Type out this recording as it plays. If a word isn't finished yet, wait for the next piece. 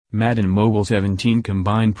Madden Mobile 17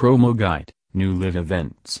 Combine Promo Guide, New Live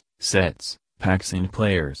Events, Sets, Packs and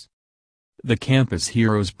Players. The Campus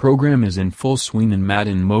Heroes program is in full swing in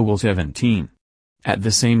Madden Mobile 17. At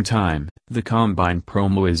the same time, the Combine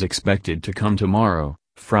promo is expected to come tomorrow,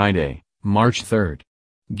 Friday, March 3rd.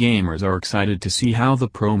 Gamers are excited to see how the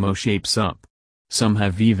promo shapes up. Some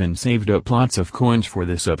have even saved up lots of coins for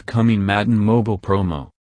this upcoming Madden Mobile promo.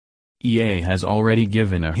 EA has already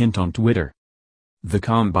given a hint on Twitter. The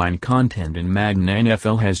Combine content in Madden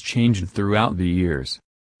NFL has changed throughout the years.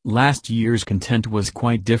 Last year's content was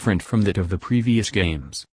quite different from that of the previous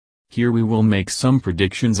games. Here we will make some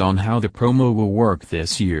predictions on how the promo will work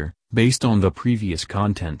this year, based on the previous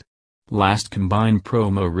content. Last Combine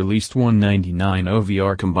promo released 199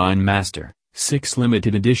 OVR Combine Master, 6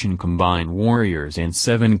 limited edition Combine Warriors and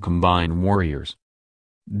 7 Combine Warriors.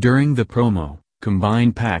 During the promo,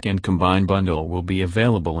 Combine Pack and Combine Bundle will be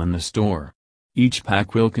available in the store. Each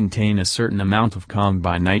pack will contain a certain amount of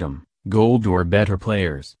Combine item, gold or better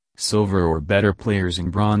players, silver or better players and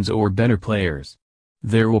bronze or better players.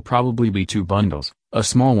 There will probably be 2 bundles, a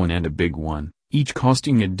small one and a big one, each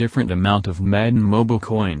costing a different amount of Madden Mobile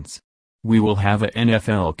coins. We will have a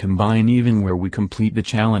NFL Combine even where we complete the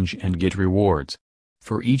challenge and get rewards.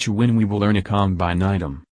 For each win we will earn a Combine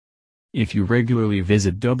item. If you regularly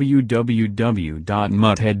visit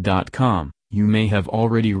www.muthead.com, you may have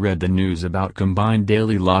already read the news about Combine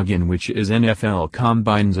Daily Login, which is NFL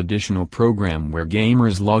Combine's additional program where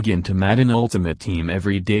gamers log into Madden Ultimate Team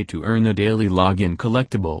every day to earn a daily login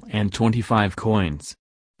collectible and 25 coins.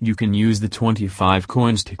 You can use the 25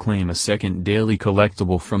 coins to claim a second daily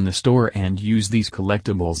collectible from the store and use these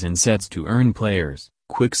collectibles in sets to earn players,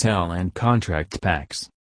 quick sell and contract packs.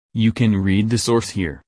 You can read the source here.